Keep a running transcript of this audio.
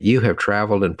You have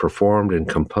traveled and performed and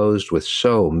composed with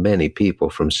so many people,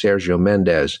 from Sergio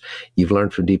Mendes. You've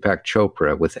learned from Deepak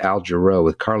Chopra, with Al Jarreau,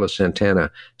 with Carlos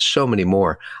Santana, so many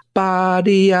more.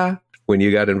 Badia, when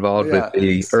you got involved with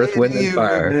the Earth, Wind, and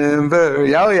Fire. Remember.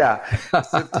 Oh, yeah.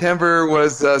 September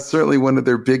was certainly one of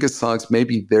their biggest songs,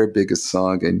 maybe their biggest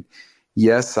song. And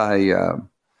yes, I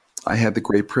had the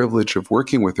great privilege of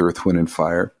working with Earth, Wind, and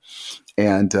Fire.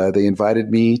 And they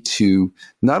invited me to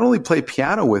not only play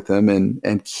piano with them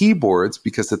and keyboards,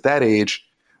 because at that age,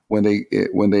 when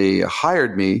they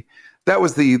hired me, that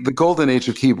was the golden age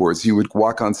of keyboards. You would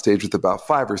walk on stage with about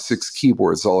 5 or 6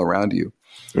 keyboards all around you.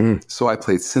 So I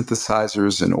played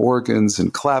synthesizers and organs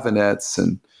and clavinets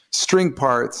and string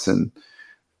parts and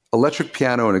electric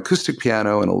piano and acoustic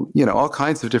piano and all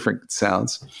kinds of different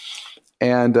sounds.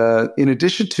 And in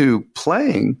addition to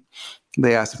playing,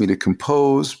 they asked me to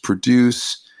compose,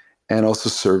 produce, and also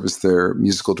serve as their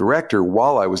musical director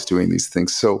while I was doing these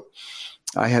things. So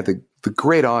I had the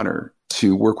great honor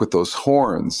to work with those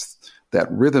horns,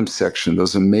 that rhythm section,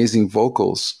 those amazing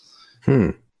vocals.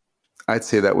 I'd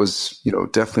say that was,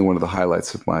 definitely one of the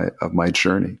highlights of my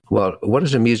journey. Well, what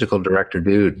does a musical director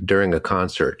do during a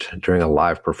concert, during a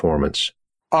live performance?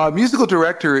 Musical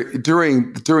director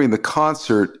during the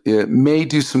concert, it may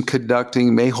do some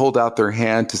conducting, may hold out their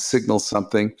hand to signal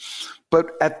something.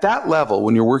 But at that level,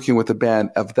 when you're working with a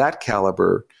band of that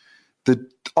caliber,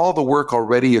 all the work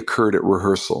already occurred at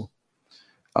rehearsal.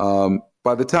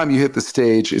 By the time you hit the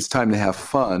stage, it's time to have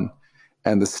fun.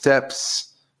 And the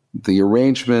steps, the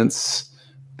arrangements,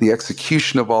 the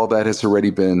execution of all that has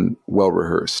already been well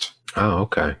rehearsed. Oh,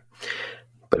 okay.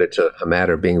 But it's a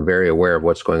matter of being very aware of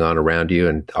what's going on around you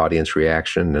and audience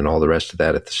reaction and all the rest of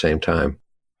that at the same time.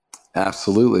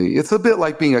 Absolutely. It's a bit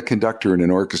like being a conductor in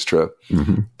an orchestra,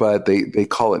 but they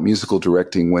call it musical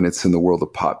directing when it's in the world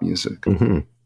of pop music.